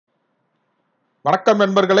வணக்கம்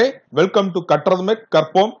நண்பர்களே, welcome to கற்றதுமே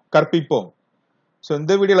கற்போம் கற்பிப்போம். ஸோ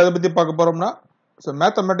இந்த வீடியோவில் எதை பற்றி பார்க்க போறோம்னா, so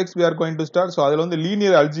mathematics we are going to start. So அதில் வந்து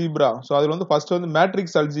லீனியர் அல்ஜீப்ரா, ஸோ அதில் வந்து ஃபர்ஸ்ட் வந்து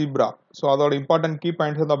மேட்ரிக்ஸ் அல்ஜீப்ரா, ஸோ அதோட இம்பார்ட்டன்ட் கீ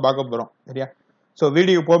பாயிண்ட்ஸ் தான் பார்க்க போறோம். சரியா? ஸோ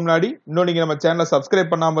வீடியோ போக முன்னாடி இன்னும் நீங்க நம்ம சேனலை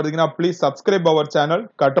சப்ஸ்கிரைப் பண்ணாம இருந்தீங்கன்னா ப்ளீஸ் சப்ஸ்கிரைப் அவர் சேனல்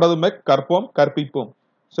கற்றதுமே கற்போம் கற்பிப்போம்.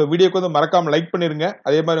 ஸோ வீடியோக்கு வந்து மறக்காம லைக் பண்ணிருங்க,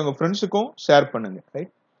 அதே மாதிரி உங்க ஃப்ரெண்ட்ஸுக்கும் ஷேர் பண்ணுங்க.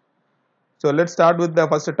 Right? So let's start with the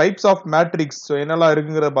first types of matrix. So என்னெல்லாம்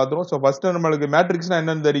இருக்குங்கிறத பார்த்துருவோம். So first நம்மளுக்கு மேட்ரிக்ஸ்னா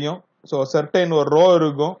என்னன்னு தெரியும். So certain ஒரு ரோ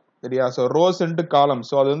இருக்கும், சரியா? So rows into columns.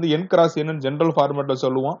 So அது வந்து n cross n ன்னு ஜெனரல் ஃபார்மேட்ல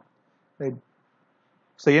சொல்லுவோம். Right?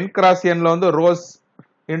 So n cross n ல வந்து rows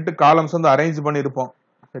into columns வந்து அரேஞ்ச் பண்ணியிருப்போம்,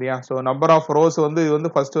 சரியா? So நம்பர் ஆஃப் ரோஸ் வந்து இது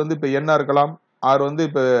வந்து ஃபர்ஸ்ட் வந்து இப்போ n இருக்கலாம், ஆர் வந்து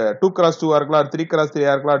இப்போ 2 cross 2 இருக்கலாம், 3 cross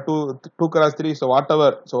 3 இருக்கலாம், 2 cross 3, so what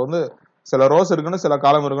ever. So வந்து சில ரோஸ் இருக்கணும், சில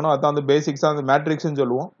காலம் இருக்கணும், அதான் வந்து பேசிக்ஸா வந்து மேட்ரிக்ஸ்னு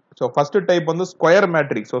சொல்லுவோம். ஸோ ஃபர்ஸ்ட் டைப் வந்து square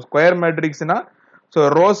matrix. So square மேட்ரிக்ஸ்னா so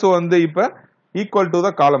rose வந்து இப்போ ஈக்குவல் டு த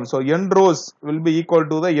காலம். So n rose will be equal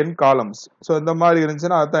to the n columns. So இந்த மாதிரி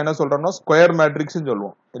இருந்துச்சுன்னா அதான் என்ன சொல்றோம்னா ஸ்கொயர் மேட்ரிக்ஸ்னு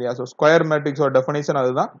சொல்லுவோம், சரியா? ஸோ ஸ்கொயர் மேட்ரிக்ஸோட டெஃபினேஷன்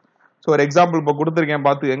அதுதான். ஸோ ஒரு எக்ஸாம்பிள் இப்போ கொடுத்துருக்கேன்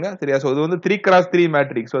பார்த்துக்கங்க, சரியா? ஸோ இது வந்து 3 cross 3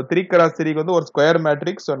 மேட்ரிக்ஸ். ஸோ 3 cross 3 வந்து ஒரு square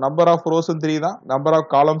matrix. So number of ரோஸும் 3 தான், நம்பர் ஆஃப்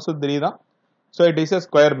காலம்ஸும் 3 தான். So it is a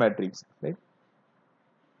square matrix. Right?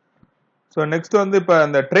 So next வந்து இப்போ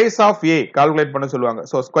அந்த ட்ரேஸ் ஆஃப் ஏ கால்குலேட் பண்ண சொல்லுவாங்க.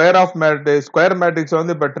 ஸோ ஸ்கொயர் மேட்ரிக்ஸ்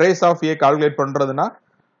வந்து இப்போ ட்ரேஸ் ஆஃப் ஏ கால்குலேட் பண்றதுன்னா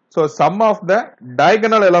so some of the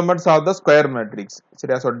diagonal elements of the square matrix,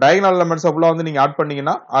 சரியா? ஸோ டயகனல் எலமெண்ட்ஸ் அப்படிலாம் வந்து நீங்க ஆட்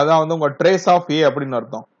பண்ணீங்கன்னா அதான் வந்து உங்க ட்ரேஸ் ஆஃப் ஏ அப்படின்னு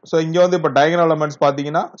அர்த்தம். ஸோ இங்க வந்து இப்போ டயகனல் எலமெண்ட்ஸ்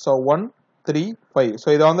பாத்தீங்கன்னா ஸோ 1 3 5. ஸோ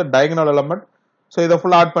இதை வந்து டயகனல் எலமெண்ட். ஸோ இதை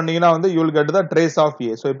ஃபுல்லா ஆட் பண்ணீங்கன்னா வந்து you will get the trace of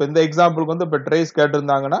A. So இப்போ இந்த எக்ஸாம்பிளுக்கு வந்து இப்போ ட்ரேஸ்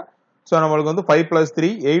கேட்டிருந்தாங்கன்னா ஸோ நம்மளுக்கு வந்து 5 + 3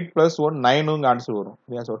 8 + 1 9 ஆன்சர் வரும்.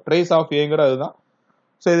 ஸோ ட்ரேஸ் ஆஃப் ஏங்கிற அதுதான்.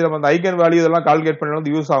 ஸோ இது நம்ம அந்த ஐகன் வேல்யூ இதெல்லாம் கால்குலேட் பண்ணி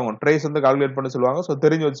வந்து யூஸ் ஆகும். ட்ரேஸ் வந்து கால்குலேட் பண்ண சொல்லுவாங்க. ஸோ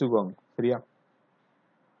தெரிஞ்சு வச்சுக்கோங்க, சரியா?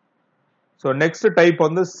 ஸோ நெக்ஸ்ட் டைப்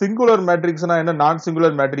வந்து சிங்குலர் மேட்ரிக்ஸ்னா என்ன, நான்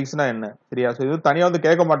சிங்குலர் மேட்ரிக்ஸ்னா என்ன, சரியா? ஸோ இது தனியாக வந்து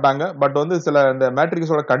கேட்க மாட்டாங்க, பட் வந்து சில இந்த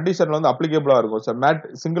மேட்ரிக்ஸோட கண்டிஷன்ல வந்து அப்ளிகேபிளா இருக்கும். ஸோ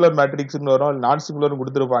சிங்குலர் மேட்ரிக்ஸ்னு வரும், நான் சிங்குலர்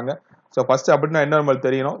கொடுத்துருப்பாங்க. ஸோ ஃபர்ஸ்ட் அப்படின்னா என்ன நம்மளுக்கு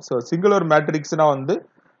தெரியணும். ஸோ சிங்குலர் மேட்ரிக்ஸ்னா வந்து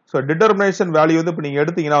ஸோ டிட்டர்மினேஷன் வேல்யூ வந்து இப்போ நீங்க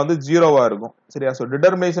எடுத்தீங்கன்னா வந்து ஜீரோவா இருக்கும், சரியா? ஸோ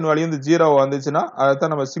டிட்டர்மினேஷன் வேல்யூ வந்து ஜீரோவா வந்துச்சுன்னா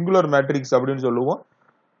அதான் நம்ம சிங்குலர் மேட்ரிக்ஸ் அப்படின்னு சொல்லுவோம்.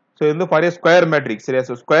 ஸோ இது வந்து ஃபார் ஸ்கொயர் மேட்ரிக்ஸ், சரியா?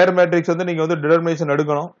 ஸோ ஸ்கொயர் மேட்ரிக்ஸ் வந்து நீங்க வந்து டிட்டர்மினேஷன்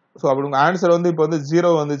எடுக்கணும். ஸோ அப்படி உங்க ஆன்சர் வந்து இப்போ வந்து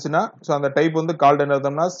ஜீரோ வந்துச்சுன்னா ஸோ அந்த டைப் வந்து கால்ட் என்ன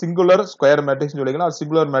அர்த்தம்னா சிங்குலர் ஸ்கொயர் மேட்ரிக்ஸ் சொல்லிக்கலாம்,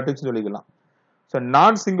 சிங்குலர் மேட்ரிக்ஸ் சொல்லிக்கலாம். ஸோ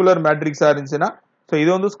நான் சிங்குலர் மேட்ரிக்ஸா இருந்துச்சுன்னா ஸோ இது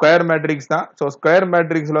வந்து ஸ்கொயர் மேட்ரிக்ஸ் தான். ஸோ ஸ்கொயர்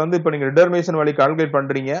மேட்ரிக்ஸ்ல வந்து இப்போ நீங்க டிட்டர்மினேஷன் வேல்யூ கால்குலேட்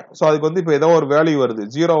பண்றீங்க. ஸோ அதுக்கு வந்து இப்போ ஏதோ ஒரு வேல்யூ வருது,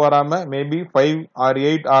 ஜீரோ வராம மேபி 5 or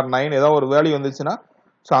 8 or 9 ஏதோ ஒரு வேல்யூ வந்துச்சுன்னா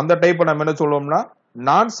ஸோ அந்த டைப்பை நம்ம என்ன சொல்லுவோம்னா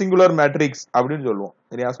நான் சிங்குலர் மேட்ரிக்ஸ் அப்படின்னு சொல்லுவோம்,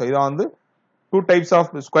 சரியா? ஸோ இதான் வந்து 2 டைப்ஸ்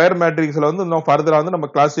ஆஃப் ஸ்கொயர் மேட்ரிக்ஸ்ல வந்து இன்னும் ஃபர்தரா வந்து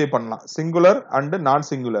நம்ம கிளாஸிஃபை பண்ணலாம், சிங்குலர் அண்ட் நான்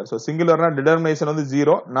சிங்குலர். ஸோ சிங்குலர்னா டிட்டர்மினேஷன் வந்து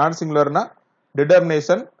ஜீரோ, நான் சிங்குலர்னா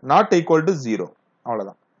determination not equal to zero,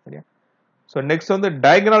 அவ்வளவுதான், சரியா? ஸோ நெக்ஸ்ட் வந்து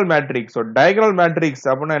diagonal matrix. So diagonal matrix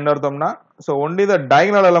அப்படின்னா என்ன அர்த்தம்னா ஸோ ஒன்லி த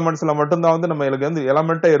டயகனல் எலமெண்ட்ஸ்ல மட்டும்தான் வந்து நம்ம இதுக்கு வந்து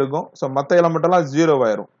எலமெண்ட்டே இருக்கும். ஸோ மற்ற எலமெண்ட் எல்லாம் ஜீரோ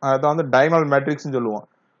ஆயிரும், அதான் வந்து டயகனல் மேட்ரிக்ஸ் சொல்லுவோம்.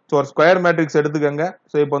 ஸோ ஒரு ஸ்கொயர் மேட்ரிக்ஸ் எடுத்துக்கங்க.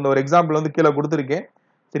 ஸோ இப்போ இந்த ஒரு எக்ஸாம்பிள் வந்து கீழே கொடுத்துருக்கேன்,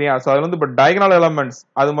 சரியா? ஸோ அது வந்து இப்போ டயகனல் எலமெண்ட்ஸ்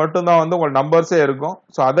அது மட்டும் தான் வந்து உங்களுக்கு நம்பர்ஸே இருக்கும்.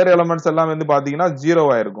 ஸோ அதர் எலமெண்ட்ஸ் எல்லாம் வந்து பாத்தீங்கன்னா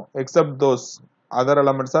ஜீரோவா இருக்கும், accept those other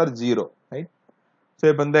elements R zero. Right? So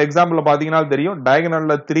இப்போ இந்த எக்ஸாம்பிள் பாத்தீங்கன்னா தெரியும்,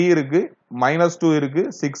 டயகனல்ல 3 இருக்கு, -2 இருக்கு,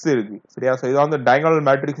 6 இருக்கு, சரியா? ஸோ இதை வந்து டயகனல்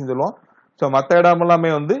மேட்ரிக்ஸ் சொல்லுவோம். ஸோ மற்ற இடம் எல்லாமே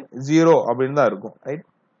வந்து ஜீரோ அப்படின்னு தான் இருக்கும். ரைட்?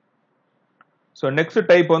 ஸோ நெக்ஸ்ட்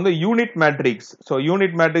டைப் வந்து யூனிட் மேட்ரிக்ஸ். ஸோ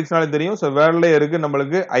யூனிட் மேட்ரிக்ஸ்னால தெரியும், ஸோ வேர்ட்லயே இருக்கு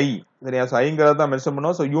நம்மளுக்கு ஐ, சரியா? ஸோ ஐங்கிறத தான் மென்ஷன்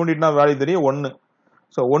பண்ணுவோம். ஸோ யூனிட்னா வேல்யூ தெரியும் 1.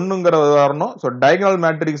 ஸோ ஒன்னுங்கிறது வரணும். ஸோ டயகனல்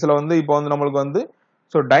மேட்ரிக்ஸ்ல வந்து இப்போ வந்து நம்மளுக்கு வந்து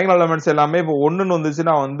ஸோ டயகனல் எலமெண்ட்ஸ் எல்லாமே இப்போ 1ன்னு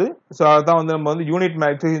வந்துச்சுன்னா வந்து ஸோ அதான் வந்து நம்ம வந்து யூனிட்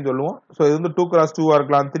மேட்ரிக்ஸ் சொல்லுவோம். ஸோ இது வந்து 2 cross 2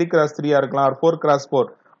 இருக்கலாம், 3 cross 3 இருக்கலாம், 4 cross 4.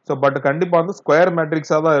 ஸோ பட் கண்டிப்பா வந்து ஸ்கொயர்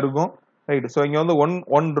மேட்ரிக்ஸா தான் இருக்கும். ரைட்? ஸோ இங்க வந்து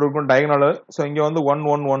 1 இருக்கும் டயகனல். ஸோ இங்க வந்து 1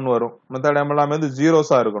 1 1 வரும். மற்ற இடம் எல்லாமே வந்து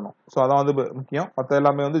ஜீரோஸா இருக்கணும். ஸோ அதான் வந்து முக்கியம், மற்ற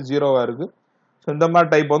எல்லாமே வந்து ஜீரோவா இருக்கு. ஸோ இந்த மாதிரி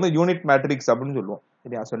டைப் வந்து யூனிட் மேட்ரிக்ஸ் அப்படின்னு சொல்லுவோம்,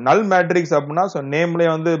 சரியா? ஸோ நல் மேட்ரிக்ஸ் அப்படின்னா ஸோ நேம்லயே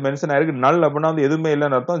வந்து மென்ஷன் ஆயிருக்கு, நல் அப்படின்னா வந்து எதுவுமே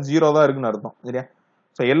இல்லைன்னு அர்த்தம், ஜீரோ தான் இருக்குன்னு அர்த்தம், சரியா?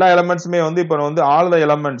 ஸோ எல்லா எலமெண்ட்ஸுமே வந்து இப்போ வந்து all the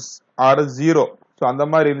elements R zero. So அந்த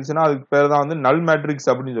மாதிரி இருந்துச்சுன்னா அதுக்கு பேர் தான் வந்து நல் மேட்ரிக்ஸ்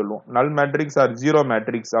அப்படின்னு சொல்லுவோம். நல் மேட்ரிக்ஸ் ஆர் ஜீரோ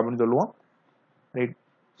மேட்ரிக்ஸ் அப்படின்னு சொல்லுவோம். ரைட்?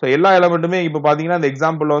 ஸோ எல்லா எலமெண்ட்டுமே இப்போ பாத்தீங்கன்னா இந்த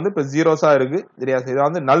எக்ஸாம்பிள்ல வந்து இப்போ ஜீரோஸா இருக்கு, சரியா? ஸோ இதை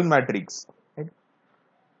வந்து நல் மேட்ரிக்ஸ்.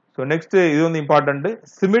 ஸோ நெக்ஸ்ட் இது வந்து important,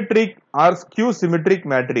 symmetric R skew symmetric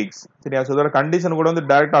matrix, சரியா? ஸோ இதோட கண்டிஷன் கூட வந்து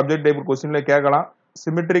டைரக்ட் ஆப்ஜெக்ட் டைப் கொஸ்டின்ல கேட்கலாம்.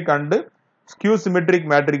 சிமெட்ரிக் அண்ட் ஸ்கியூ சிமெட்ரிக்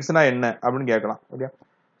மேட்ரிக்ஸ்னா என்ன அப்படின்னு கேட்கலாம், சரியா?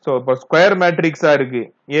 ஸோ இப்போ ஸ்கொயர் மேட்ரிக்ஸா இருக்கு,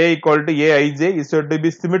 A = Aij is said to be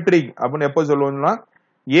symmetric அப்படின்னு எப்போ சொல்லுவோம்னா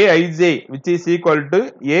Aij which is equal to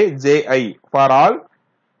Aji for all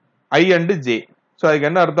I and J. So அதுக்கு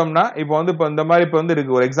என்ன அர்த்தம்னா இப்போ வந்து இப்போ இந்த மாதிரி இப்போ வந்து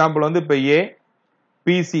இருக்கு ஒரு எக்ஸாம்பிள் வந்து இப்போ ஏ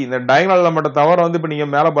பிசி இந்த டயகனல் எலமெண்ட் தவிர வந்து இப்போ நீங்க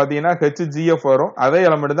மேல பாத்தீங்கன்னா HGF வரும் அதே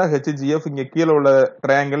எலமெண்ட் தான் HGF இங்க கீழே உள்ள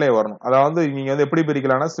ட்ரையாங்கிளே வரணும் அதாவது நீங்க வந்து எப்படி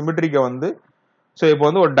பிரிக்கலாம்னா சிமெட்ரிக்க வந்து சோ இப்போ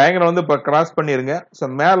வந்து ஒரு டயகனல் வந்து இப்போ கிராஸ் பண்ணிருங்க சோ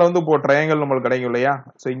மேல வந்து இப்போ ட்ரையாங்கிள் நமக்கு கிடைக்கும் இல்லையா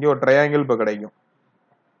சோ இங்க ஒரு ட்ரையாங்கிள் இப்போ கிடைக்கும்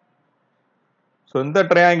சோ இந்த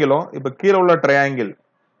ட்ரையாங்கிளும் இப்போ கீழே உள்ள ட்ரையாங்கிள்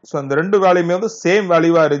சோ அந்த ரெண்டு வேல்யூமே வந்து சேம்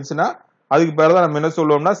வேல்யூவா இருந்துச்சுன்னா அதுக்கு பேர் தான் நம்ம என்ன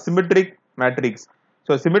சொல்லுவோம்னா சிமெட்ரிக் மேட்ரிக்ஸ்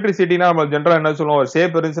சோ சிமெட்ரிசிட்டினா நம்ம ஜெனரலா என்ன சொல்லுவோம் ஒரு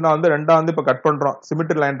ஷேப் இருந்துச்சுன்னா வந்து ரெண்டா வந்து இப்ப கட் பண்றோம்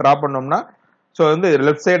சிமெட்ரி லைன் டிரா பண்ணோம்னா சோ வந்து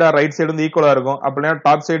left side R right side வந்து ஈக்குவலா இருக்கும் அப்படின்னா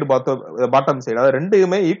டாப் சைடு பாட்டம் சைடு அதாவது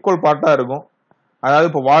ரெண்டுமே ஈக்குவல் பார்ட்டா இருக்கும் அதாவது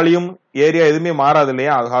இப்போ வால்யூம் ஏரியா எதுவுமே மாறாது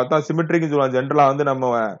இல்லையா அதான் சிமெட்ரிக் சொல்லுவாங்க ஜெனரலா வந்து நம்ம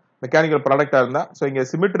மெக்கானிக்கல் ப்ராடக்டா இருந்தா சோ இங்க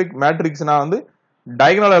சிமெட்ரிக் மேட்ரிக்ஸ்னா வந்து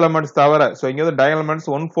டயகனல் எலமெண்ட்ஸ் தவிர சோ இங்க வந்து டயகனல் எலமெண்ட்ஸ்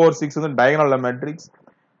 1 4 6 வந்து diagonal matrix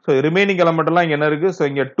so remaining element எல்லாம் இங்க என்ன இருக்கு சோ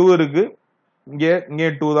இங்க 2 இருக்கு இங்க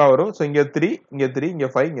 2 தான் வரும் சோ இங்க 3 இங்க 3 இங்க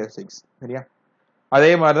 5 இங்க 6 சரியா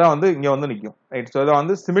அதே மாதிரி தான் வந்து இங்க வந்து நிக்கும் ரைட் சோ இத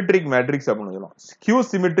வந்து சிமெட்ரிக் மேட்ரிக்ஸ் அப்படினு சொல்லுவோம் ஸ்கியூ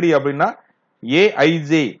சிமெட்ரி அப்படினா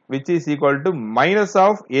aij which is equal to minus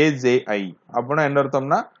of aji அப்படினா என்ன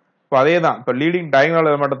அர்த்தம்னா இப்போ அதே தான் இப்போ லீடிங் டயகனல்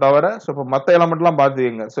எலமெண்ட் தவிர சோ இப்போ மத்த எலமெண்ட்லாம்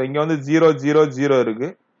பாத்துக்கங்க சோ இங்க வந்து 0 0 0 இருக்கு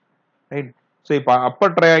ரைட் சோ இப்போ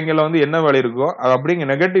அப்பர் ட்ரையாங்கிள்ல வந்து என்ன வேல்யூ இருக்கோ அது அப்படியே இங்க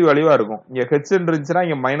நெகட்டிவ் வேல்யூவா இருக்கும் இங்க h இருந்துச்சுன்னா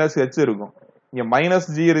இங்க மைனஸ் h இருக்கும் இங்க மைனஸ்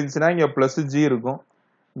g இருந்துச்சுன்னா இங்க பிளஸ் g இருக்கும்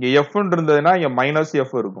இங்க f இருந்ததுன்னா இங்க மைனஸ்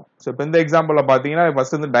f இருக்கும் சோ இப்போ இந்த எக்ஸாம்பிள்ல பாத்தீங்கன்னா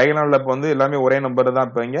ஃபர்ஸ்ட் வந்து டயகனல்ல இப்போ வந்து எல்லாமே ஒரே நம்பர் தான்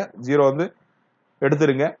இப்போ இங்க 0 வந்து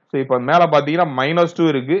எடுத்துருங்க சோ இப்போ மேல பாத்தீங்கன்னா -2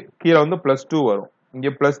 இருக்கு கீழ வந்து +2 வரும் இங்க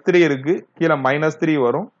 +3 இருக்கு கீழ -3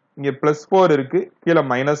 வரும் இங்க +4 இருக்கு கீழ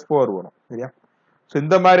 -4 வரும் சரியா சோ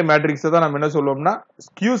இந்த மாதிரி மேட்ரிக்ஸ் தான் நம்ம என்ன சொல்லுவோம்னா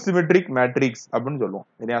ஸ்கியூ சிமெட்ரிக் மேட்ரிக்ஸ் அப்படினு சொல்லுவோம்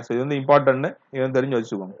சரியா சோ இது வந்து இம்பார்ட்டன்ட் இத தெரிஞ்சு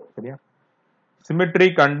வச்சுக்கோங்க சரியா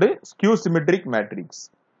symmetric and skew symmetric matrix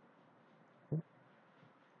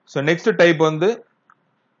so next type வந்து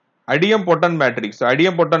idempotent matrix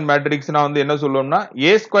idempotent matrixனா வந்து என்ன சொல்லுவோம்னா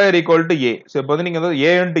a square equal to a so இப்போ வந்து நீங்க வந்து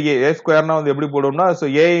a into a ஸ்கொயர்னா வந்து எப்படி போடுவோம்னா சோ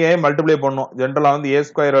a மல்டிப்ளை பண்ணனும் ஜெனரலா வந்து a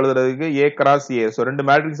ஸ்கொயர் எழுதுறதுக்கு a cross a சோ ரெண்டு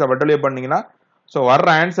மேட்ரிக்ஸை மல்டிப்ளை பண்ணீங்கன்னா சோ வர்ற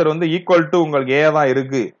ஆன்சர் வந்து ஈக்குவல் டு உங்களுக்கு a தான்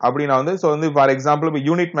இருக்கு அப்படினா வந்து சோ வந்து ஃபார் எக்ஸாம்பிள் இப்போ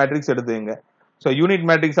யூனிட் மேட்ரிக்ஸ் எடுத்துங்க சோ யூனிட்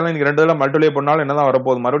மேட்ரிக்ஸ் எல்லாம் நீங்க ரெண்டு தடவை மல்டிப்ளை பண்ணாலும் என்னதான்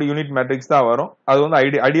வரப்போகுது மறுபடியும் யூனிட் மேட்ரிக்ஸ் தான் வரும் அது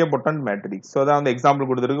வந்து idempotent matrix சோ அதான் வந்து எக்ஸாம்பிள்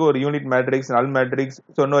கொடுத்திருக்கு ஒரு யூனிட் மேட்ரிக்ஸ் நல் மேட்ரிக்ஸ்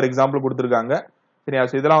சோ இன்னொரு எக்ஸாம்பிள் கொடுத்திருக்காங்க சரியா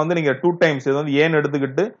சோ இதெல்லாம் வந்து நீங்க 2 டைம்ஸ் இது வந்து ஏன்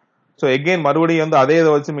எடுத்துக்கிட்டு சோ அகைன் மறுபடியும் வந்து அதே இத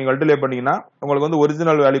வச்சு நீங்க மல்டிப்ளை பண்ணீங்கன்னா உங்களுக்கு வந்து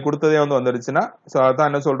ஒரிஜினல் வேல்யூ கொடுத்ததே வந்து வந்துருச்சுனா சோ அதான்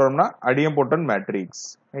என்ன சொல்றோம்னா idempotent matrix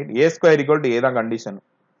right a square equal to a தான் கண்டிஷன்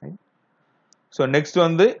சோ நெக்ஸ்ட்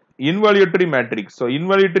வந்து இன்வால்யூட்டரி மேட்ரிக்ஸ் சோ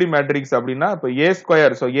இன்வால்யூட்டரி மேட்ரிக்ஸ் அப்படினா இப்போ a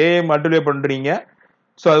square so a multiply பண்றீங்க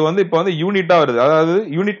சோ அது வந்து இப்போ வந்து யூனிட்டா வருது அதாவது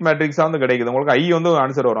யூனிட் மேட்ரிக்ஸா வந்து கிடைக்குது உங்களுக்கு i வந்து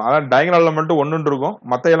ஆன்சர் வரும் அதாவது டயகனல் எலிமெண்ட் 1 இருக்கும்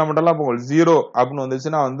மத்த எலிமெண்ட் எல்லாம் உங்களுக்கு 0 அப்படினு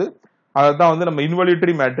வந்துச்சுனா வந்து அதான் வந்து நம்ம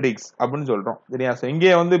இன்வால்யூட்டரி மேட்ரிக்ஸ் அப்படினு சொல்றோம் சரியா சோ இங்கே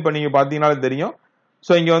வந்து இப்போ நீங்க பாத்தீங்கனாலே தெரியும்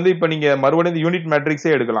சோ இங்க வந்து இப்போ நீங்க மறுபடியும் யூனிட்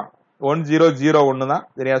மேட்ரிக்ஸே எடுக்கலாம் 1 0 0 1 தான்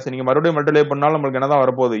சரியா சோ நீங்க மறுபடியும் மல்டிப்ளை பண்ணாலும் நமக்கு என்னதான்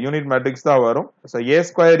வரப்போகுது யூனிட் மேட்ரிக்ஸ் தான் வரும் so a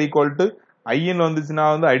square equal to i ன்னு வந்துச்சுனா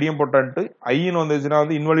வந்து idempotent i ன்னு வந்துச்சுனா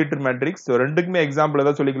வந்து இன்வால்யூட்டரி மேட்ரிக்ஸ் சோ ரெண்டுக்குமே எக்ஸாம்பிள்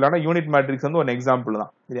ஏதாவது சொல்லிக்கலாம்னா யூனிட் மேட்ரிக்ஸ் வந்து ஒரு எக்ஸாம்பிள்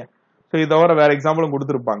தான் சரியா சோ இத தவிர வேற எக்ஸாம்பிளும்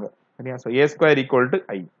கொடுத்திருப்பாங்க சரியா so a square equal to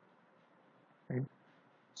i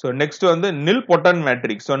so next வந்து நில் பொட்டன்ட்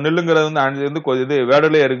மேட்ரிக்ஸ் சோ நில்ங்கிறது வந்து ஆன்சர் வந்து இது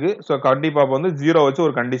வேர்ட்லயே இருக்கு சோ கண்டிப்பா வந்து 0 வச்சு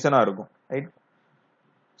ஒரு கண்டிஷனா இருக்கும் right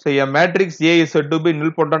so a matrix A is said to be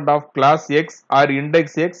nilpotent of class X or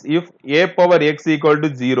index X if a power x equal to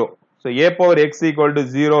 0 so a power x equal to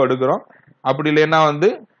 0 எடுக்கிறோம் அப்படி இல்லனா வந்து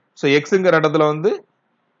சோ xங்கற இடத்துல வந்து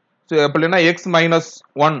சோ அப்படி இல்லனா x minus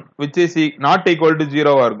 1 which is not equal to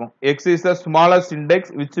 0 ஆ இருக்கும் x is the smallest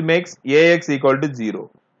index which makes ax equal to 0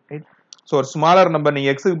 right so ஒரு ஸ்மாலர் நம்பர் நீங்க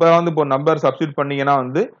x க்கு பதிலா வந்து இப்போ நம்பர் சப்ஸ்டிட்யூட் பண்ணீங்கனா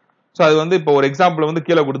வந்து சோ அது வந்து இப்போ ஒரு எக்ஸாம்பிள் வந்து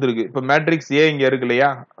கீழ கொடுத்திருக்கு இப்போ மேட்ரிக்ஸ் A இங்க இருக்கு இல்லையா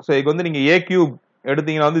சோ இதுக்கு வந்து நீங்க a கியூப்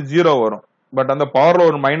எடுத்தீங்கன்னா வந்து 0 வரும் பட் அந்த பவர்ல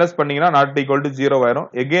ஒரு மைனஸ் பண்ணீங்கன்னா not equal to 0 வரும்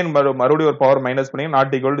again மறுபடியும் ஒரு பவர் மைனஸ் பண்ணீங்கன்னா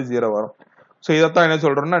not equal to 0 வரும் சோ இத தான் என்ன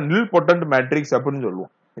சொல்றோம்னா nil potent matrix அப்படினு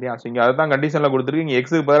சொல்லுவோம் சரியா சோ இங்க அத தான் கண்டிஷன்ல கொடுத்திருக்கு இங்க x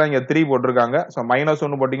க்கு பதிலா இங்க 3 போட்டுருக்காங்க சோ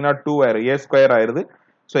 -1 போட்டீங்கன்னா 2 ஆயிரும் a ஸ்கொயர் ஆயிருது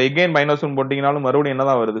சோ again -1 போட்டீங்கனாலும் மறுபடியும்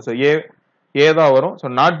என்னதான் வருது சோ a தான் வரும் சோ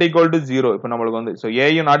not equal to 0 இப்போ நமக்கு வந்து சோ a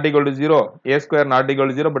யும் not equal to 0 a square not equal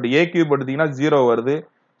to 0 but a cube எடுத்தீங்கன்னா 0 வருது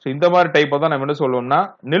சோ இந்த மாதிரி டைப்பை தான் நம்ம என்ன சொல்லுவோம்னா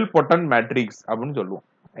nil potent matrix அப்படினு சொல்லுவோம்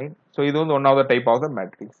ரைட் சோ இது வந்து one of the type of the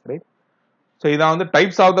matrix right so இதான் வந்து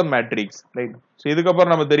types of the matrix right so இதுக்கு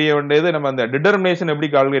அப்புறம் நம்ம தெரிய வேண்டியது நம்ம அந்த டிட்டர்மினேஷன் எப்படி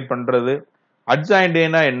கால்குலேட் பண்றது adjoint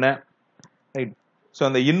னா என்ன ரைட் சோ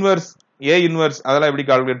அந்த இன்வெர்ஸ் a இன்வெர்ஸ் அதெல்லாம் எப்படி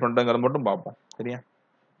கால்குலேட் பண்றதுங்கறத மட்டும் பாப்போம் சரியா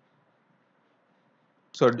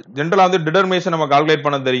ஸோ ஜென்ரலா வந்து டிட்டர்மினேஷன் நம்ம கால்குலேட்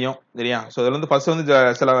பண்ண தெரியும் சரியா. ஸோ இதுல வந்து ஃபர்ஸ்ட் வந்து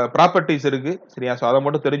சில ப்ராப்பர்ட்டிஸ் இருக்கு சரியா. ஸோ அதை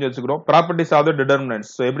மட்டும் தெரிஞ்சு வச்சுக்கிறோம். Properties of the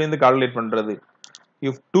determinants. So எப்படி வந்து கால்குலேட் பண்றது?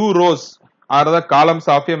 If two rose R the columns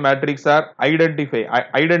of A matrix R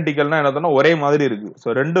ஐடென்டிக்கல்னா என்ன ஒரே மாதிரி இருக்கு. ஸோ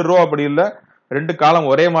ரெண்டு ரோ அப்படி இல்ல ரெண்டு காலம்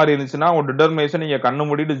ஒரே மாதிரி இருந்துச்சுன்னா உங்க டிட்டர்மினேஷன் நீங்க கண்ணு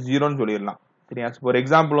மூடிட்டு ஜீரோன்னு சொல்லிடலாம் சரியா. ஒரு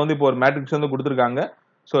எக்ஸாம்பிள் வந்து இப்போ ஒரு மேட்ரிக்ஸ் வந்து கொடுத்துருக்காங்க.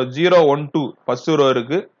 ஸோ 0 1 2 ஃபர்ஸ்ட் ரோ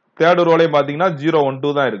இருக்கு. தேர்ட் ரோலையும் பாத்தீங்கன்னா 0 1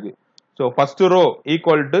 2 தான் இருக்கு. So first row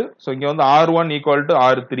equal to so இங்க வந்து R1 equal to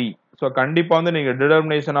R3. So கண்டிப்பா வந்து நீங்க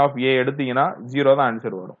டிட்டர்மினேஷன் ஆஃப் ஏ எடுத்தீங்கன்னா 0 தான்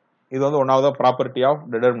ஆன்சர் வரும். இது வந்து one of the property of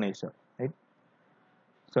determination.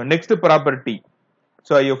 So next property.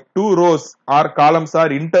 So if two rose R columns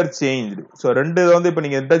R interchange. So ரெண்டு வந்து இப்போ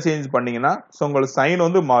நீங்க இன்டர்சேஞ்ச் பண்ணீங்கன்னா ஸோ உங்களுக்கு சைன்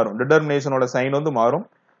வந்து மாறும். டிட்டர்மினேஷனோட சைன் வந்து மாறும்.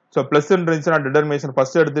 ஸோ பிளஸ் இருந்துச்சுன்னா டிட்டர்மினேஷன்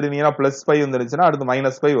ஃபர்ஸ்ட் எடுத்துட்டீங்கன்னா +5 வந்துருச்சுன்னா அடுத்து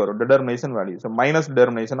 -5 வரும் டிட்டர்மினேஷன் வேல்யூ. ஸோ மைனஸ்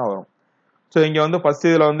டிட்டர்மினேஷனா வரும். ஸோ இங்க வந்து ஃபர்ஸ்ட்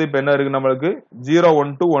இதுல வந்து இப்போ என்ன இருக்கு நம்மளுக்கு 0 1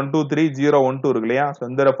 2 1 2 3 0 1 2 இருக்கு இல்லையா. ஸோ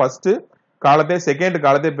இந்த ஃபர்ஸ்ட் காலத்தை செகண்ட்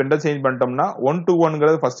காலத்தை இப்போ இன்டர்சேஞ்ச் பண்ணிட்டோம்னா 1 2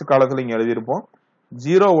 1ங்கிறது ஃபர்ஸ்ட் காலத்துல இங்க எழுதியிருப்போம்.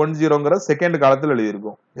 0 1 0ங்கிறது செகண்ட் காலத்துல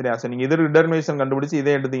எழுதியிருக்கும் சரியா. ஸோ நீங்க இதற்கு டிட்டர்மினேஷன் கண்டுபிடிச்சு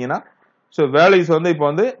இதே எடுத்தீங்கன்னா ஸோ வேல்யூஸ் வந்து இப்போ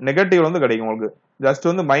வந்து நெகட்டிவ் வந்து கிடைக்கும் உங்களுக்கு.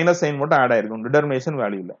 ஜஸ்ட் வந்து மைனஸ் சைன் மட்டும் ஆட் ஆயிருக்கும் டிட்டர்மினேஷன்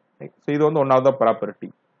வேல்யூல. ஸோ இது வந்து one of the property.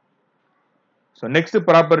 So next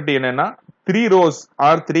property என்னன்னா 3 rows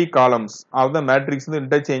R 3 columns of the matrix வந்து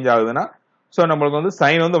இன்டர்சேஞ்ச் ஆகுதுன்னா ஸோ நம்மளுக்கு வந்து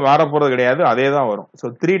சைன் வந்து மாற போறது கிடையாது, அதே தான் வரும். ஸோ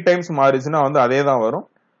 3 times மாறிச்சுன்னா வந்து அதே தான் வரும்.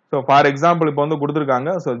 ஸோ ஃபார் எக்ஸாம்பிள் இப்போ வந்து கொடுத்துருக்காங்க.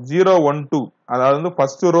 ஸோ 0 1 2 அதாவது வந்து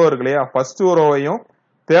ஃபர்ஸ்ட் ரோ இருக்கு இல்லையா. ஃபர்ஸ்ட் ரோவையும்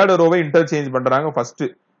தேர்ட் ரோவை இன்டர்சேஞ்ச் பண்றாங்க ஃபர்ஸ்ட்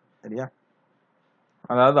சரியா.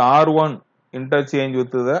 அதாவது R1 interchange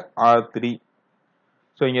with R3.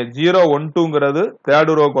 So இங்க 0 1 2ங்கிறது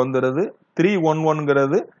தேர்ட் ரோக்கு வந்துருது. 3 1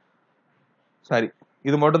 1ங்கிறது சாரி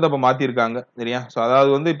இது மட்டும் தான் இப்ப மாத்திருக்காங்க சரியா. ஸோ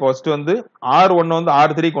அதாவது வந்து இப்போ ஃபர்ஸ்ட் வந்து R1 வந்து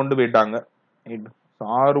R3 கொண்டு போயிட்டாங்க.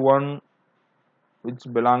 R1 which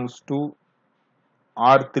belongs to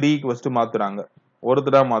R3 first மாத்துறாங்க. ஒரு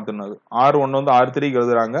தடவை மாத்துனது R1 வந்து R3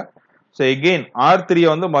 எழுதுறாங்க. ஸோ எகெயின் R3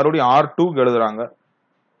 வந்து மறுபடியும் R2 எழுதுறாங்க.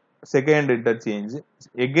 Second interchange.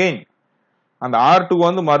 எகெயின் அந்த R2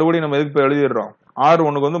 வந்து மறுபடியும் நம்ம எதுக்கு எழுதிடுறோம்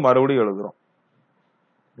R1க்கு வந்து மறுபடியும் எழுதுறோம்.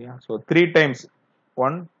 So 3 times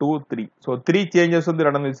 1 2 3. ஸோ 3 சேஞ்சஸ் வந்து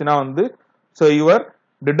நடந்துச்சுன்னா வந்து ஸோ யுவர்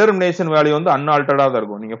டிட்டர்மினேஷன் வேல்யூ வந்து அன்ஆல்டர்டா தான்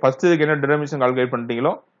இருக்கும். நீங்க ஃபர்ஸ்ட் இதுக்கு என்ன டிட்டர்மினேஷன் கால்குலேட்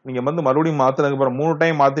பண்ணிட்டீங்களோ நீங்க வந்து மறுபடியும் மாத்தினதுக்கு அப்புறம் 3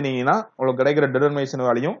 டைம் மாத்தினீங்கன்னா உங்களுக்கு கிடைக்கிற டிட்டர்மினேஷன்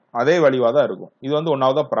வேல்யூ அதே வேல்யூவா தான் இருக்கும். இது வந்து one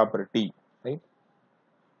of the property.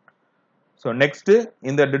 So next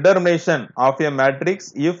இந்த determination of a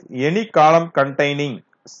matrix if any காலம் containing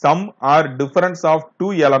sum or difference of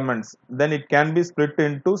two elements then it can be split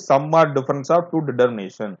into sum or difference of two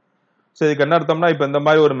determination. So இதுக்கு என்ன அர்த்தம்னா இப்போ இந்த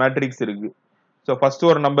மாதிரி ஒரு matrix இருக்கு. ஸோ ஃபர்ஸ்ட்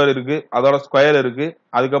ஒரு நம்பர் இருக்கு, அதோட ஸ்கொயர் இருக்கு,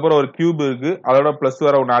 அதுக்கப்புறம் ஒரு கியூப் இருக்கு, அதோட பிளஸ்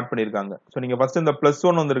வேற ஒன்று ஆட் பண்ணிருக்காங்க. ஸோ நீங்க ஃபர்ஸ்ட் இந்த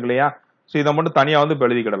 +1 வந்துருக்கு இல்லையா. ஸோ இதை மட்டும் தனியா வந்து இப்போ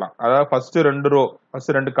எழுதிக்கிடலாம். அதாவது ஃபர்ஸ்ட்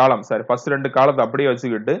ரெண்டு காலம் ஃபர்ஸ்ட் ரெண்டு காலத்தை அப்படியே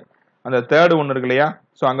வச்சுக்கிட்டு அந்த தேர்ட் ஒன்று இருக்கு இல்லையா.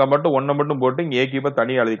 ஸோ அங்க மட்டும் ஒன்னை மட்டும் போட்டு இங்கே கியூபை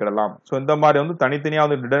தனியாக எழுதிக்கிடலாம். ஸோ இந்த மாதிரி வந்து தனித்தனியா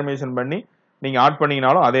வந்து டிட்டர்மினேஷன் பண்ணி நீங்க ஆட்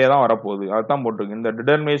பண்ணீங்கனாலும் அதே தான் வரப்போகுது. அதுதான் போட்டிருக்கு. இந்த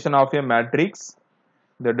determination of a matrix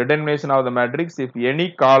the determination of the matrix if any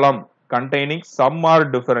column containing sum or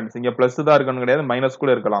difference இங்க பிளஸ் தான் இருக்கணும் கிடையாது, மைனஸ்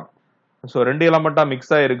கூட இருக்கலாம். ஸோ ரெண்டு எலமெண்டா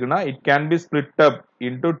மிக்ஸ் ஆயிருக்குன்னா it can be split up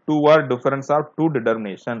into two or difference of two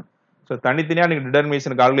determination. So தனித்தனியா நீங்க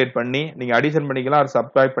டிட்டர்மினேஷன் கால்குலேட் பண்ணி நீங்க அடிஷன் பண்ணிக்கலாம் ஆர்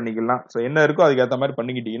சப்ட்ராக்ட் பண்ணிக்கலாம். ஸோ என்ன இருக்கோ அதுக்கு ஏற்ற மாதிரி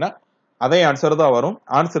பண்ணிக்கிட்டீங்கன்னா அதே ஆன்சர் தான் வரும்.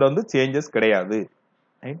 ஆன்சர் வந்து சேஞ்சஸ் கிடையாது.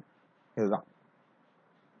 இதுதான்.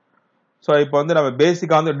 ஸோ இப்போ வந்து நம்ம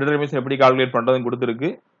பேசிக்கா வந்து டிட்டர்மினேஷன் எப்படி கால்குலேட் பண்றதுன்னு கொடுத்துருக்கு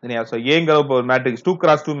சரியா. ஸோ ஏங்கிற ஒரு மேட்ரிக்ஸ்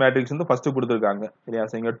 2x2 மேட்ரிக்ஸ் வந்து ஃபர்ஸ்ட் கொடுத்துருக்காங்க சரியா.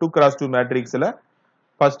 ஸோ இங்க 2x2 மேட்ரிக்ஸ்ல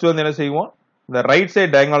ஃபர்ஸ்ட் வந்து என்ன செய்வோம், இந்த right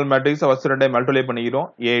side diagonal matrix first ரெண்டே மல்டிப்ளை பண்ணிக்கிறோம்.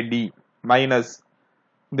 ஏடி மைனஸ்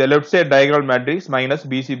இந்த left side diagonal matrix minus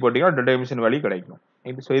PC போட்டீங்கன்னா டிட்டர்மினேஷன் வேல்யூ கிடைக்கும்.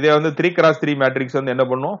 ஸோ இதே வந்து 3x3 மேட்ரிக்ஸ் வந்து என்ன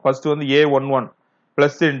பண்ணுவோம், ஃபர்ஸ்ட் வந்து A11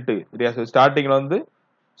 பிளஸ் இன்ட்டு சரியா. ஸோ ஸ்டார்டிங்ல வந்து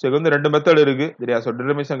ஸோ இது வந்து ரெண்டு மெத்தட் இருக்கு சரியா. ஸோ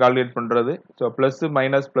டிட்டர்மினேஷன் கால்குலேட் பண்றது. ஸோ பிளஸ்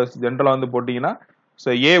மைனஸ் பிளஸ் ஜென்ரலா வந்து போட்டீங்கன்னா ஸோ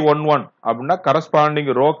A11 அப்படின்னா கரஸ்பாண்டிங்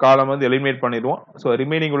ரோ காலம் வந்து எலிமினேட் பண்ணிடுவோம். ஸோ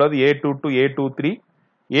ரிமைனிங் உள்ளது A22 A23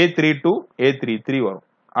 A32 A33 வரும்.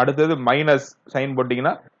 அடுத்தது மைனஸ் சைன்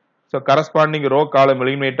போட்டீங்கன்னா ஸோ கரஸ்பாண்டிங் ரோ காலம்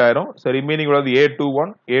எலிமினேட் ஆயிரும். ஸோ ரிமைனிங் உள்ளது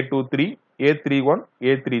A21 A23 A31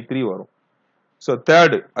 A33 வரும். ஸோ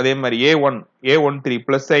தேர்டு அதே மாதிரி A13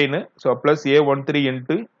 plus sign. So plus A13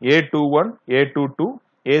 into A21 A22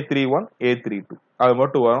 A31 A32 அது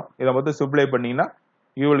மட்டும் வரும். இதை மட்டும் சிம்பிளை பண்ணீங்கன்னா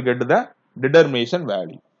you will get the determination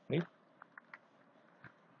value.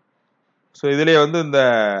 So இதுலயே வந்து இந்த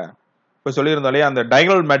இப்போ சொல்லியிருந்தாலே அந்த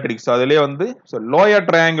டயகனல் மேட்ரிக்ஸ் அதுலயே வந்து லோயர்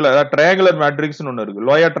ட்ரையாங்குலர் அதாவது ட்ரையாங்குலர் மேட்ரிக்ஸ் ஒன்று இருக்கு.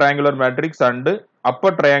 Lower triangular matrix and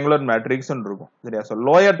upper triangular matrix இருக்கும் சரியா. ஸோ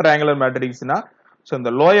லோயர் ட்ரையாங்குலர் மேட்ரிக்ஸ்னா ஸோ இந்த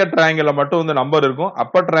லோயர் ட்ரையாங்கிள் மட்டும் வந்து நம்பர் இருக்கும்.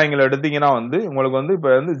 அப்பர் ட்ரையாங்கிள் எடுத்தீங்கன்னா வந்து உங்களுக்கு வந்து இப்போ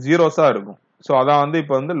வந்து ஜீரோஸா இருக்கும். ஸோ அதான் வந்து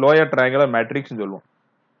இப்போ வந்து லோயர் ட்ரையாங்குலர் மேட்ரிக்ஸ் சொல்லுவோம்.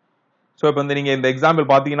 ஸோ இப்போ வந்து நீங்க இந்த எக்ஸாம்பிள்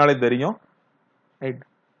பார்த்தீங்கன்னாலே தெரியும். ரைட்.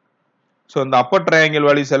 ஸோ இந்த அப்பர் ட்ரையாங்கிள்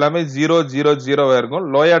வேல்யூஸ் எல்லாமே 0 0 0 இருக்கும்.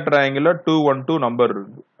 லோயர் ட்ரையாங்கிள் 2 1 2 நம்பர்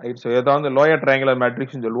இருக்கு. ரைட். ஸோ இதான் வந்து லோயர் ட்ரையாங்குலர்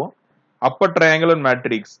மேட்ரிக்ஸ் சொல்லுவோம். Appar triangular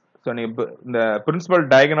matrix. ஸோ நீ இந்த பிரின்சிபல்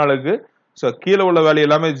டயகனலுக்கு ஸோ கீழே உள்ள வேல்யூ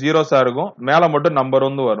எல்லாமே ஜீரோஸா இருக்கும், மேல மட்டும் நம்பர்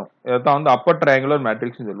வந்து வரும். இதான் வந்து அப்பர் ட்ரையாங்குலர்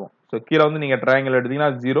மேட்ரிக்ஸ் சொல்லுவோம். ஸோ கீழே வந்து நீங்க ட்ரையாங்கிள்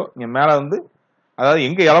எடுத்தீங்கன்னா 0, இங்க மேல வந்து அதாவது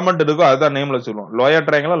எங்க எலமெண்ட் இருக்கோ அதுதான் நேம்ல சொல்லுவோம். லோயர்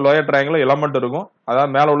ட்ரையாங்கிள் எலமெண்ட் இருக்கும்,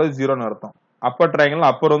 அதாவது மேல உள்ளது 0ன்னு அர்த்தம். அப்பர் ட்ரையாங்கிள்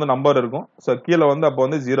அப்பர் வந்து நம்பர் இருக்கும், ஸோ கீழே வந்து அப்போ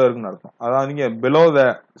வந்து 0 இருக்குன்னு அர்த்தம். அதாவது நீங்க பிலோ த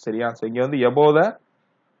சரியா. ஸோ இங்க வந்து எபோவ் த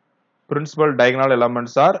பிரின்சிபல் டயகனல்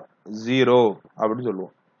எலமெண்ட்ஸ் ஆர் 0 அப்படின்னு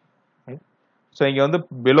சொல்லுவோம். ஸோ இங்க வந்து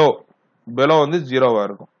பிலோ வந்து 0வா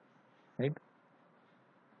இருக்கும். ரைட்.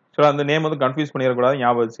 ஸோ அந்த நேம் வந்து கன்ஃபியூஸ் பண்ணிடக்கூடாது,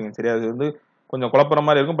 ஞாபகம் வச்சுங்க சரியா. அது வந்து கொஞ்சம் குழப்பற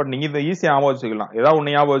மாதிரி இருக்கும், பட் நீங்க இதை ஈஸியாக ஞாபகம் வச்சுக்கலாம். ஏதாவது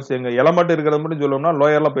ஒன்று ஞாபகம் வச்சுங்க. எலமெண்ட் இருக்கிறது மட்டும் சொல்லணும்னா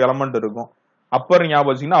லோயர்ல இப்போ எலமெண்ட் இருக்கும், அப்பர் ஞாபகம்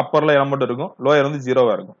வச்சுங்கன்னா அப்பர்ல எலமெண்ட் இருக்கும், லோயர் வந்து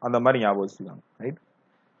 0வா இருக்கும். அந்த மாதிரி ஞாபகம் வச்சுக்கலாம். ரைட்.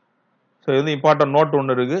 ஸோ இது வந்து இம்பார்ட்டன்ட் நோட்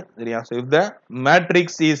ஒன்று இருக்கு சரியா. So if the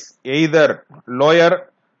matrix is either lower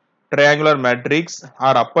triangular matrix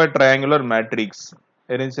or upper triangular matrix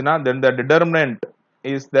இருந்துச்சுன்னா then the determinant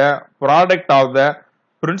is the product of the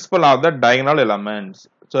principal of the diagonal elements.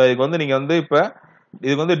 So இதுக்கு வந்து நீங்க வந்து இப்ப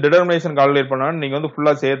இதுக்கு வந்து டிட்டர்மினேஷன் கால்குலேட் பண்ணணும், நீங்க வந்து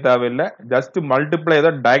ஃபுல்லா செய்ய தேவையில்லை, ஜஸ்ட் மல்டிப்ளை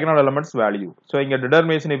த டயகனல் எலமெண்ட்ஸ் வேல்யூ. ஸோ இங்க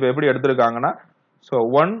டிட்டர்மினேஷன் இப்ப எப்படி எடுத்திருக்காங்கன்னா so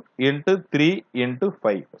 1 into 3 into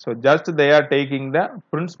 5. So just they are taking the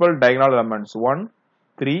principal diagonal elements 1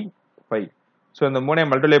 3 5. So இந்த மூணையை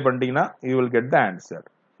மல்டிப்ளை பண்ணிட்டீங்கன்னா you will get the answer.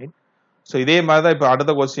 So இதே மாதிரி தான் இப்போ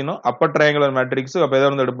அடுத்த கொஸ்டினும் அப்பர் ட்ரையாங்குலர் மேட்ரிக்ஸ் அப்போ எதை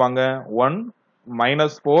வந்து எடுப்பாங்க 1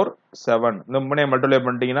 -4 7 இந்த மூணையை மல்டிப்ளை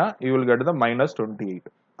பண்ணிட்டீங்கன்னா யூ வில் கெட் த -28.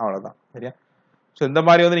 அவ்வளவுதான் சரியா. ஸோ இந்த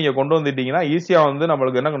மாதிரி வந்து நீங்க கொண்டு வந்துட்டீங்கன்னா ஈஸியா வந்து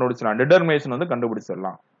நம்மளுக்கு என்ன கண்டுபிடிச்சலாம், டிட்டர்மினேஷன் வந்து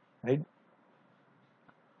கண்டுபிடிச்சிடலாம். ரைட்.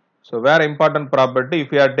 ஸோ வேற important property,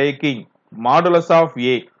 if you are taking modulus of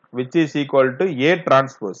A which is equal to A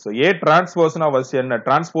transpose. So A டிரான்ஸ்போஸ்னா first என்ன,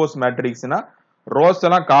 டிரான்ஸ்போஸ் மேட்ரிக்ஸ்னா ரோஸ்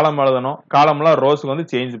எல்லாம் காலம் எழுதணும், காலம்லாம் ரோஸ்க்கு வந்து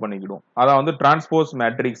சேஞ்ச் பண்ணிக்கிடும், அதான் வந்து டிரான்ஸ்போஸ்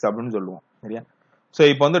மேட்ரிக்ஸ் அப்படின்னு சொல்லுவோம் சரியா. ஸோ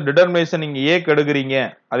இப்போ வந்து டிட்டர்மினேஷன் நீங்க ஏக்கு எடுக்கிறீங்க,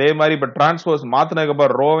 அதே மாதிரி இப்போ டிரான்ஸ்போஸ் மாத்தினதுக்கு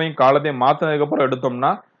அப்புறம் ரோவையும் காலத்தையும் மாத்தினதுக்கு அப்புறம்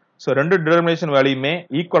எடுத்தோம்னா ஸோ ரெண்டு டிட்டர்மினேஷன் வேல்யூமே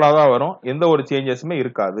ஈக்குவலா தான் வரும், எந்த ஒரு சேஞ்சஸுமே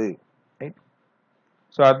இருக்காது. ரைட்.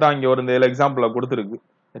 ஸோ அதான் இங்க ஒரு இந்த எக்ஸாம்பிள்ல கொடுத்துருக்கு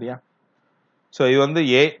சரியா. ஸோ இது வந்து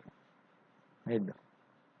ஏ,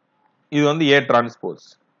 இது வந்து ஏ டிரான்ஸ்போஸ்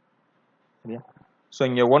சரியா. ஸோ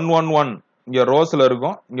இங்க 1 1 1 இங்க ரோஸ்ல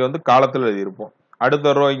இருக்கும், இங்க வந்து காலத்துல எழுதி இருப்போம்.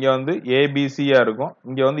 அடுத்த ரோ இங்க வந்து ஏபிசியா இருக்கும்,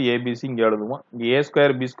 இங்க வந்து ஏபிசி இங்க எழுதுவோம், இங்க ஏ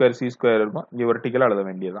square B square C square இருக்கும், இங்க வெர்டிகலா எழுத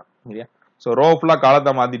வேண்டியதுதான் சரியா. ஸோ ரோ ஃபுல்லா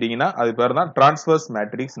காலத்தை மாத்திட்டீங்கன்னா அது பேர் தான் டிரான்ஸ்வர்ஸ்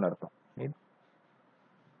மேட்ரிக்ஸ் அர்த்தம்.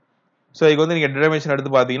 ஸோ இதுக்கு வந்து நீங்க டிட்டர்மினேஷன்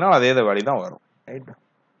எடுத்து பாத்தீங்கன்னா அதே வேல்யூ தான் வரும். ரைட்.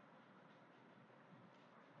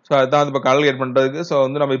 ஸோ அதுதான் இப்போ கால்குலேட் பண்றதுக்கு. ஸோ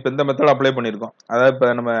வந்து நம்ம இப்போ இந்த மெத்தட் அப்ளை பண்ணிருக்கோம். அதாவது இப்போ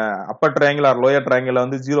நம்ம Appar triangle R lower triangle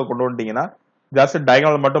வந்து 0 கொண்டு வந்துட்டீங்கன்னா ஜஸ்ட்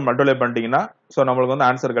டயகனல் மட்டும் மல்டிப்ளை பண்ணிட்டீங்கன்னா ஸோ நம்மளுக்கு வந்து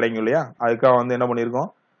ஆன்சர் கிடைக்கும் இல்லையா. அதுக்காக வந்து என்ன பண்ணியிருக்கோம்,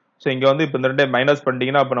 ஸோ இங்க வந்து இப்போ இந்த ரெண்டே மைனஸ்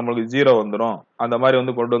பண்ணிட்டீங்கன்னா அப்போ நம்மளுக்கு 0 வந்துடும், அந்த மாதிரி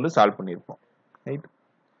வந்து கொண்டு வந்து சால்வ் பண்ணியிருப்போம். ரைட்.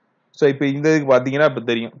 ஸோ இப்போ இந்த இதுக்கு பார்த்தீங்கன்னா இப்போ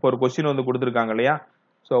தெரியும், இப்போ ஒரு கொஸ்டின் வந்து கொடுத்துருக்காங்க இல்லையா.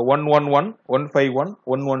 ஸோ 111 151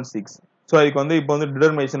 116. ஸோ இதுக்கு வந்து இப்போ வந்து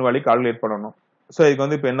டிட்டர்மினேஷன் வேல்யூ கால்குலேட் பண்ணணும். ஸோ இதுக்கு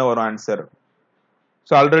வந்து இப்போ என்ன வரும் ஆன்சர்.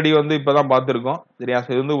 ஸோ ஆல்ரெடி வந்து இப்போதான் பார்த்துருக்கோம் சரியா. ஸோ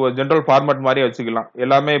இது வந்து ஒரு ஜென்ரல் ஃபார்மேட் மாதிரியே வச்சுக்கலாம்,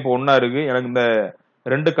 எல்லாமே இப்போ ஒன்னா இருக்கு. எனக்கு இந்த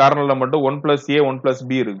ரெண்டு கார்னர்ல மட்டும் 1 + a 1 +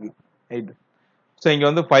 b இருக்கு. ரைட். ஸோ இங்க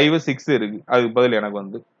வந்து 5 6 இருக்கு, அதுக்கு பதில் எனக்கு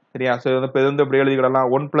வந்து சரியா. ஸோ இது வந்து எப்படி எழுதிக்கிடலாம்,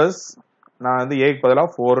 1 + நான் வந்து ஏக்கு பதிலாக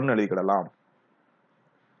 4ன்னு எழுதிக்கிடலாம்.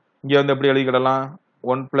 இங்க வந்து எப்படி எழுதிக்கிடலாம்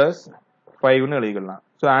 1 + 5ன்னு எழுதிக்கலாம்.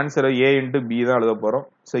 ஸோ ஆன்சர் a × b தான் எழுத போறோம்.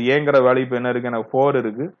 ஸோ ஏங்கிற வேல்யூ இப்போ என்ன இருக்கு, எனக்கு 4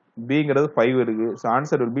 இருக்கு, பிங்கிறது 5 இருக்கு. So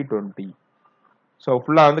answer will be 20. So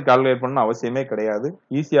ஃபுல்லா வந்து கால்குலேட் பண்ண அவசியமே கிடையாது,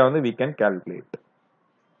 ஈஸியா வந்து we can calculate.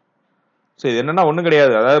 ஸோ இது என்னன்னா ஒன்றும்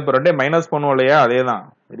கிடையாது, அதாவது இப்போ ரெண்டே மைனஸ் பண்ணுவோம் இல்லையா, அதே தான்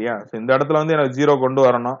சரியா. ஸோ இந்த இடத்துல வந்து எனக்கு 0 கொண்டு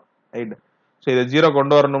வரணும். ரைட். ஸோ இதை 0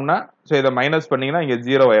 கொண்டு வரணும்னா ஸோ இதை மைனஸ் பண்ணீங்கன்னா இங்கே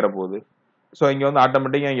 0 ஆயிர போகுது. ஸோ இங்கே வந்து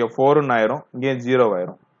ஆட்டோமேட்டிக்காக இங்கே 4ன்னு ஆயிரும், இங்கே 0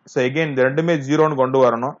 ஆயிரும். ஸோ எகெயின் இந்த ரெண்டுமே 0ன்னு கொண்டு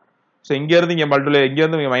வரணும். ஸோ இங்க இருந்து இங்கே மல்டிப்ளை, இங்க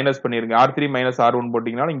இருந்து இங்கே மைனஸ் பண்ணிருங்க, R3 - R1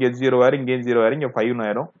 போட்டீங்கன்னா இங்கே 0 ஆயிரும், இங்கே 0 ஆயிரும், இங்கே 5ன்னு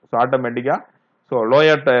ஆயிரும். ஸோ ஆட்டோமேட்டிக்கா ஸோ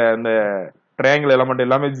லோயர் இந்த ட்ரையாங்கிள் எலமெண்ட்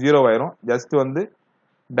எல்லாமே 0 ஆயிரும். ஜஸ்ட் வந்து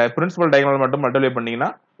பிரின்சிபல் டயகனல் மட்டும் மல்டிப்ளை பண்ணீங்கன்னா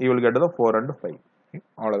you will get the 4 and 5.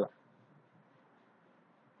 அவ்வளவுதான்.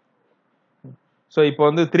 ஸோ இப்போ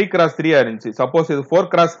வந்து 3 × 3 இருந்துச்சு, சப்போஸ் இது 4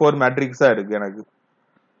 × 4 மேட்ரிக்ஸா இருக்கு எனக்கு.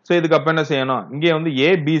 ஸோ இதுக்கு அப்ப என்ன செய்யணும், இங்கே வந்து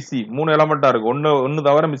ஏபிசி 3 எலமெண்டா இருக்கு, ஒன்னு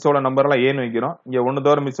தவிர மிஸ் உள்ள நம்பர் எல்லாம் ஏன்னு வைக்கிறோம், இங்க ஒன்னு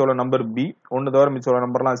தவிர மிஸ் உள்ள நம்பர் பி, ஒன்னு தவிர மிஸ் உள்ள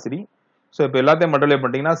நம்பர்லாம் சரி, ஸோ இப்போ எல்லாத்தையும் மல்டிப்ளை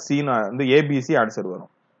பண்ணிட்டீங்கன்னா C வந்து ஏபிசி ஆன்சர்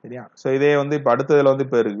வரும் சரியா. ஸோ இதே வந்து இப்போ அடுத்ததுல வந்து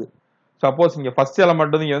இப்போ இருக்கு. சப்போஸ் இங்க ஃபர்ஸ்ட்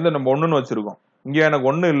எலமெண்ட் வந்து இங்க வந்து நம்ம 1ன்னு வச்சிருக்கோம், இங்க எனக்கு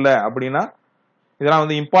 1 இல்லை அப்படின்னா இதெல்லாம்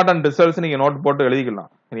வந்து இம்பார்ட்டன்ட் ரிசல்ட்ஸ் நீங்க நோட் போட்டு எழுதிக்கலாம்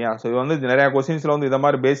சரியா. ஸோ இது வந்து நிறைய கொஸ்டின்ஸ்ல வந்து இத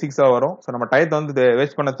மாதிரி பேசிக்ஸா வரும். ஸோ நம்ம டயத்தை வந்து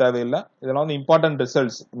வேஸ்ட் பண்ண தேவையில்லை. இதெல்லாம் வந்து இம்பார்ட்டன்ட்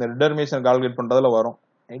ரிசல்ட்ஸ் இந்த டிட்டர்மினேஷன் கால்குலேட் பண்றதுல வரும்.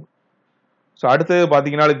 ஸோ அடுத்தது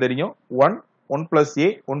பாத்தீங்கன்னா தெரியும் 1 1 plus A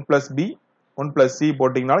 1 plus B 1 plus C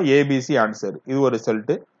போட்டீங்கனாலும் ABC answer. இது ஒரு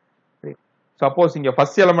ரிசல்ட். சப்போஸ் இங்க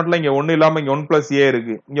ஃபர்ஸ்ட் எலமெண்ட்ல இங்க 1 இல்லாம இங்க 1 பிளஸ் ஏ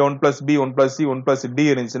இருக்கு, இங்க 1 plus B 1 plus C 1 plus D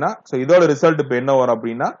இருந்துச்சுன்னா ஸோ இதோட ரிசல்ட் இப்போ என்ன வரும்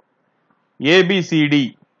அப்படின்னா ABCD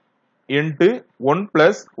into 1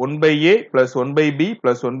 plus 1 by A plus 1 by B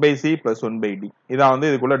plus 1 by C plus 1 by D. இதான் வந்து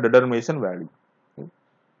இதுக்குள்ள determination value.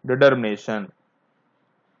 Determination.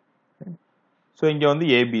 So இங்க வந்து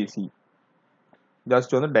ABC.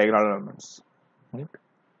 Just வந்து diagonal elements. Right?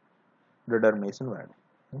 Determination value.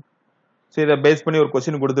 So இதை பேஸ் பண்ணி ஒரு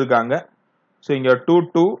கொஸ்டின் கொடுத்திருக்காங்க. So இங்க 2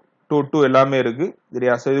 2 2 2 எல்லாமே இருக்கு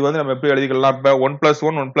சரியா. So இது வந்து நம்ம எப்படி எழுதிக்கலாம், இப்ப 1 plus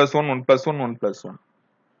 1 1 plus 1 1 plus 1 1 plus 1.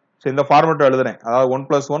 So இந்த ஃபார்மேட் எழுதுறேன். அதாவது 1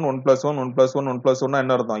 plus 1 1 plus 1 1 plus 1 1 plus 1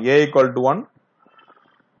 என்ன அர்த்தம், A equal to 1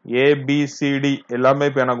 ABCD எல்லாமே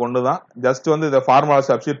இப்போ எனக்கு ஒன்று தான். ஜஸ்ட் வந்து இதை ஃபார்முலா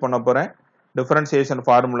சப்ஸ்டியூட் பண்ண போறேன். டிஃபரன்சியேஷன்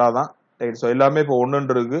ஃபார்முலா தான் ரைட். ஸோ எல்லாமே இப்போ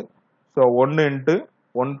 1 இருக்கு. ஸோ 1 இன்ட்டு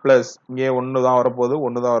 1 பிளஸ் இங்கே 1 தான் வரப்போகுது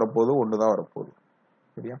 1 தான் வரப்போகுது 1 தான் வரப்போகுது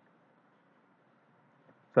சரியா.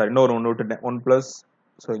 சார் இன்னொரு 1 விட்டுட்டேன் 1 பிளஸ்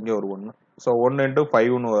ஸோ இங்கே ஒரு 1. ஸோ 1 இன்ட்டு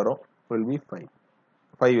 5ன்னு வரும், will be 5.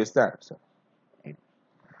 5 is the answer.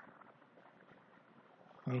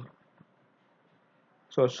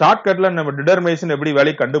 So ஷார்ட்கட்ல நம்ம டிட்டர்மினேஷன் எப்படி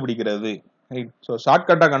வேல்யூ கண்டுபிடிக்கிறது. ஸோ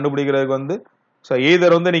ஷார்ட்கட்டா கண்டுபிடிக்கிறதுக்கு வந்து ஸோ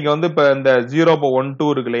எய்தர் வந்து நீங்க வந்து இப்போ இந்த 0 இப்போ 1 2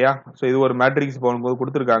 இருக்கு இல்லையா. ஸோ இது ஒரு மேட்ரிக்ஸ் போகும்போது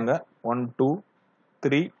கொடுத்துருக்காங்க 1 2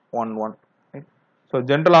 3 1 1. ஸோ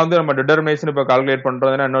ஜென்ரலா வந்து நம்ம டிட்டர்மினேஷன் இப்போ கால்குலேட்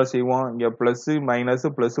பண்றதுன்னா என்ன செய்வோம், இங்க பிளஸ் மைனஸ்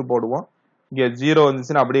பிளஸ் போடுவோம், இங்க 0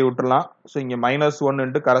 வந்துச்சுன்னா அப்படியே விட்டுறலாம். ஸோ இங்க -1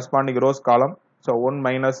 இன்ட்டு கரஸ்பாண்டிங் ரோஸ் காலம். ஸோ 1 -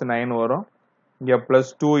 9 வரும். இங்க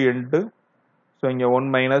 +2 இன்ட்டு ஸோ இங்க 1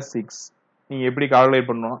 - 6 நீங்க எப்படி கால்குலேட்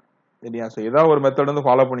பண்ணணும் சரியா. ஸோ ஏதாவது ஒரு மெத்தட் வந்து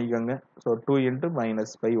ஃபாலோ பண்ணிக்கோங்க. ஸோ 2 இன்ட்டு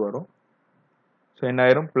 -5 வரும். ஸோ என்ன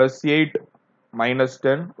ஆயிரும் +8 -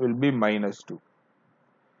 10 will be -2.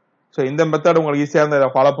 ஸோ இந்த மெத்தட் உங்களுக்கு ஈஸியா இருந்தா இதை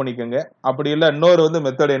ஃபாலோ பண்ணிக்கோங்க. அப்படி இல்லை இன்னொரு வந்து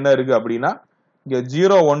மெத்தட் என்ன இருக்கு அப்படின்னா இங்க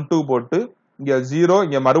 0 1 2 போட்டு இங்க 0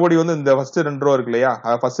 இங்க மறுபடியும் வந்து இந்த ஃபர்ஸ்ட் 2 ரோ இருக்கு இல்லையா,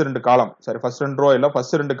 ஃபர்ஸ்ட் 2 காலம் சரி ஃபர்ஸ்ட் 2 ரோ இல்ல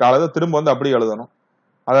ஃபர்ஸ்ட் 2 காலத்தை திரும்ப வந்து அப்படியே எழுதணும்.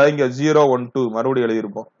 அதாவது இங்க 0 1 2 மறுபடியும்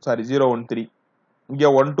எழுதியிருப்போம் சாரி 0 1 3 இங்க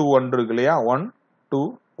 1 2 1 இருக்கு இல்லையா 1 2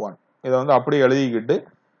 1 இதை வந்து அப்படியே எழுதிக்கிட்டு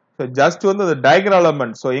ஜஸ்ட் வந்து அந்த டயகனல்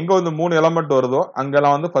எலமெண்ட் ஸோ எங்க வந்து 3 எலமெண்ட் வருதோ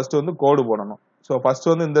அங்கெல்லாம் வந்து ஃபர்ஸ்ட் வந்து கோடு போடணும். ஸோ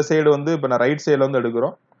ஃபர்ஸ்ட் வந்து இந்த சைடு வந்து இப்போ நான் ரைட் சைடுல வந்து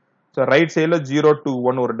எடுக்கிறோம். ஸோ ரைட் சைடுல 0 2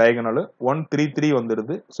 1 ஒரு டயகனல் 1 3 3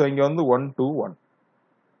 வந்துடுது. ஸோ இங்க வந்து 1 2 1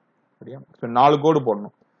 சரியா. ஸோ 4 கோடு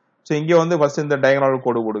போடணும். ஸோ இங்க வந்து ஃபர்ஸ்ட் இந்த டயகனல்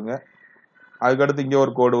கோடு போடுங்க. அதுக்கடுத்து இங்க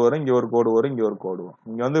ஒரு கோடு வரும், இங்க ஒரு கோடு வரும், இங்க ஒரு கோடு வரும்.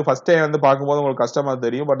 இங்க வந்து ஃபர்ஸ்ட் டைம் வந்து பார்க்கும்போது உங்களுக்கு கஷ்டமா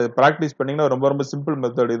தெரியும், பட் பிராக்டிஸ் பண்ணீங்கன்னா ரொம்ப ரொம்ப சிம்பிள்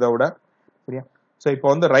மெத்தட் இதை விட சரியா. ஸோ இப்போ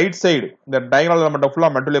வந்து ரைட் சைடு இந்த டயகனல் எலமெண்ட் ஃபுல்லா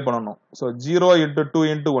மல்டிப்ளை பண்ணணும். ஸோ 0 × 2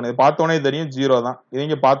 × 1 இது பார்த்தோன்னே தெரியும் 0 தான். இது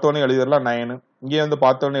இங்க பார்த்தோன்னே எழுதிடலாம் 9, இங்கே வந்து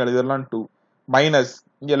பார்த்தோன்னே எழுதிடலாம் 2 மைனஸ்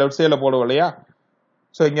இங்க லெஃப்ட் சைடுல போடுவோம் இல்லையா.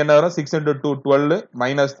 ஸோ இங்க என்ன வரும் 6 × 2 12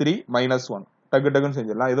 -3 -1 டக்கு டக்குன்னு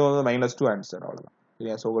செஞ்சிடலாம். இது வந்து -2 ஆன்சர் அவ்வளவுதான்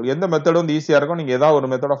சரியா. ஸோ உங்களுக்கு எந்த மெத்தட் வந்து ஈஸியா இருக்கும் நீங்க ஏதாவது ஒரு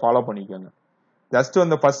மெத்தடை ஃபாலோ பண்ணிக்கோங்க. ஜஸ்ட்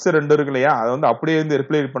வந்து ஃபர்ஸ்ட் 2 இருக்கு இல்லையா அதை வந்து அப்படியே வந்து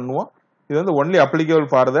ரிப்ளை பண்ணுவோம். இது வந்து only applicable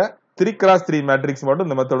for the 3x3 matrix மட்டும்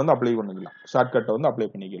இந்த மெத்தட் வந்து அப்ளை பண்ணிக்கலாம். ஷார்ட்கட்டை வந்து அப்ளை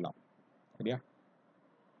பண்ணிக்கலாம் சரியா.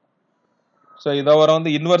 ஸோ இதை வர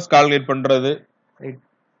வந்து இன்வெர்ஸ் கால்குலேட் பண்றது.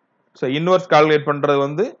 ஸோ இன்வெர்ஸ் கால்குலேட் பண்றது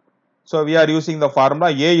வந்து so we are using the formula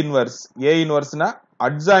A inverse. A இன்வெர்ஸ்னா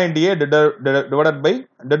adjoint A divided by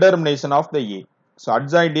determination of the A. So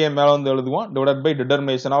adjoint A மேல வந்து எழுதுவோம் divided by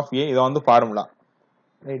determination of A. இதை வந்து formula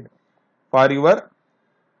right for your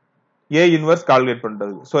A inverse calculate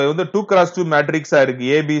பண்றது. So இது வந்து 2x2 மேட்ரிக்ஸா இருக்கு,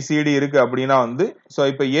 ABCD இருக்கு அப்படின்னா வந்து ஸோ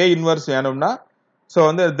இப்போ A இன்வெர்ஸ் வேணும்னா ஸோ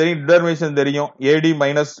வந்து தெரியும் டிட்டர்மினேஷன் தெரியும் AD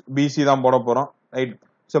 - BC தான் போட போறோம் ரைட்.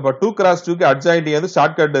 ஸோ இப்போ 2x2க்கு adjoint வந்து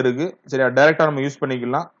ஷார்ட்கட் இருக்கு சரியா, டைரக்டா நம்ம யூஸ்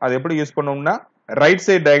பண்ணிக்கலாம். அது எப்படி யூஸ் பண்ணோம்னா ரைட்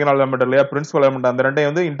சைடு டயகனல் எலமெண்ட் இல்லையா பிரின்சிபல் எலமெண்ட் அந்த ரெண்டையும்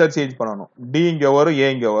வந்து இன்டர்சேஞ்ச் பண்ணணும். D இங்க வரும் A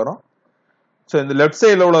இங்க வரும். ஸோ இந்த லெஃப்ட்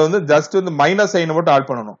சைடுல உள்ள வந்து ஜஸ்ட் வந்து மைனஸ் சைன் மட்டும் ஆட்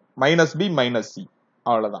பண்ணணும் -B -C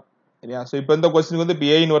அவ்வளவுதான் சரியா. ஸோ இப்போ இந்த கொஸ்டின் வந்து இப்போ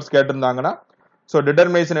A இன்வெர்ஸ் கேட்டிருந்தாங்கன்னா ஸோ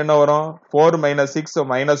டிட்டர்மினேஷன் என்ன வரும் 4 - 6 ஸோ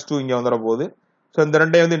 -2 இங்க வந்துட போகுது. ஸோ இந்த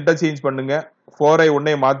ரெண்டையும் வந்து இன்டர்சேஞ்ச் பண்ணுங்க. 4ஐ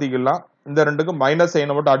 1ஐ மாத்திக்கலாம். இந்த ரெண்டுக்கும் மைனஸ்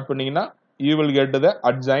சைனை மட்டும் ஆட் பண்ணீங்கன்னா you will get the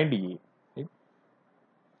adjoint A. Right?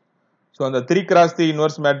 So அந்த 3x3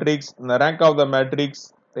 inverse matrix, the rank of the matrix,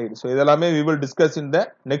 right? So இதெல்லாமே we will discuss in the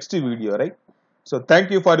next video, right? So thank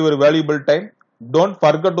you for your valuable time. Don't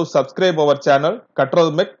forget to subscribe our channel.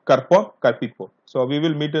 கற்றதுமெக் கற்போம் கற்பிப்போம். So we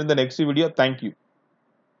will meet in the next video. Thank you.